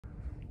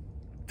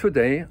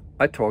Today,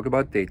 I talk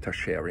about data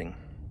sharing.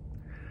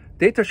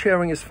 Data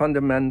sharing is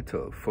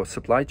fundamental for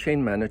supply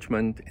chain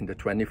management in the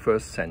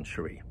 21st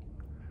century.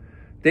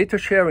 Data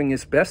sharing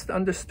is best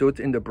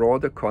understood in the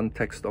broader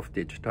context of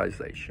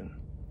digitization.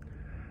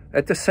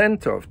 At the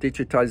center of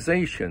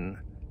digitization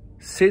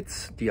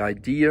sits the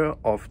idea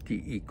of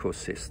the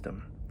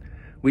ecosystem,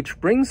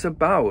 which brings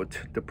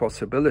about the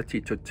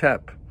possibility to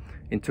tap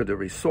into the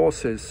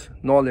resources,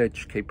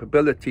 knowledge,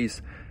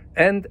 capabilities,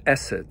 and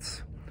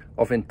assets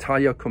of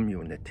entire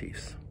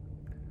communities.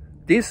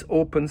 This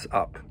opens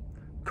up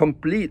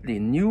completely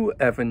new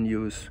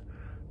avenues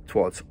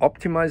towards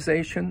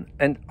optimization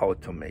and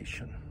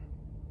automation.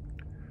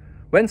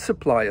 When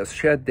suppliers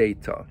share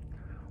data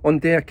on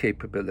their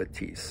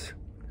capabilities,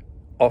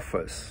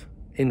 offers,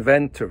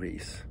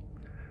 inventories,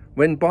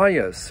 when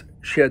buyers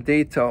share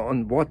data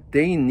on what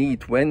they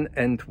need when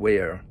and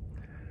where,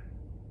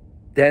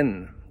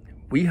 then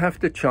we have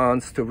the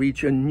chance to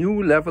reach a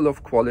new level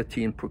of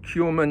quality in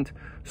procurement,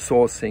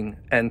 sourcing,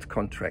 and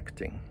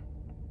contracting.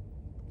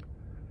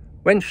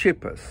 When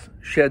shippers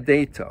share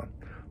data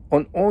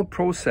on all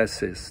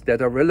processes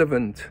that are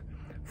relevant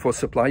for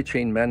supply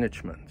chain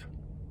management,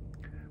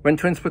 when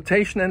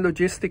transportation and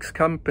logistics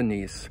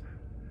companies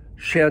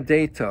share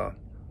data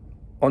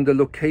on the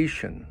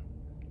location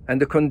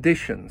and the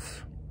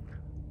conditions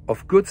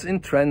of goods in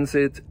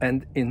transit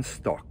and in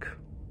stock,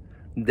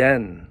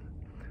 then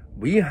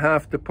we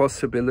have the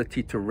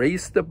possibility to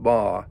raise the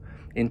bar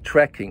in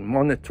tracking,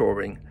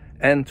 monitoring,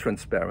 and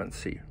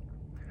transparency.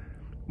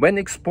 When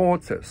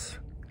exporters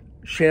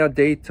share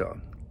data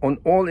on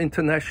all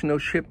international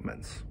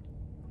shipments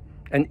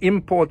and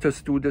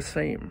importers do the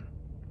same,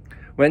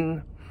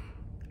 when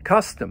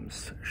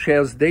customs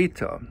shares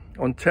data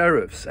on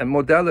tariffs and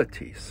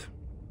modalities,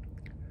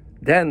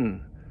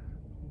 then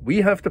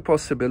we have the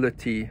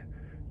possibility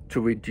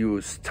to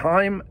reduce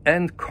time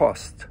and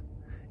cost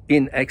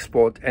in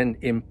export and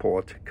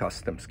import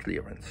customs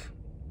clearance.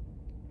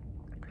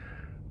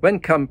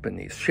 When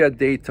companies share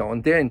data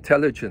on their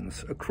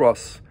intelligence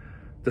across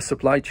the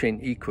supply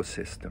chain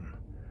ecosystem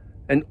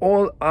and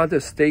all other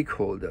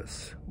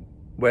stakeholders,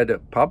 whether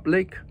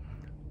public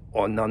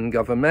or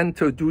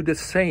non-governmental, do the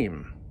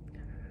same,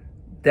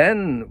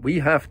 then we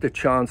have the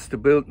chance to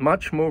build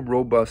much more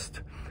robust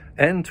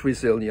and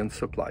resilient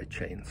supply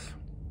chains.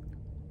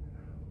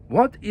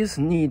 What is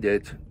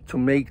needed to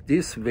make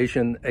this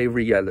vision a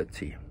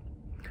reality?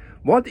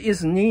 What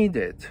is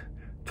needed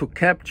to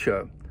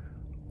capture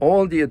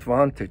all the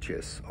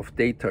advantages of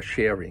data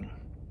sharing?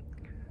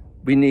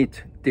 We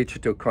need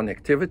digital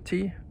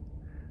connectivity,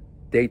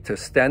 data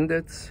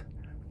standards,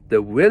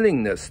 the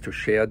willingness to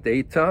share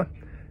data,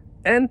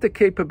 and the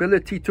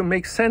capability to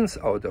make sense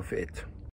out of it.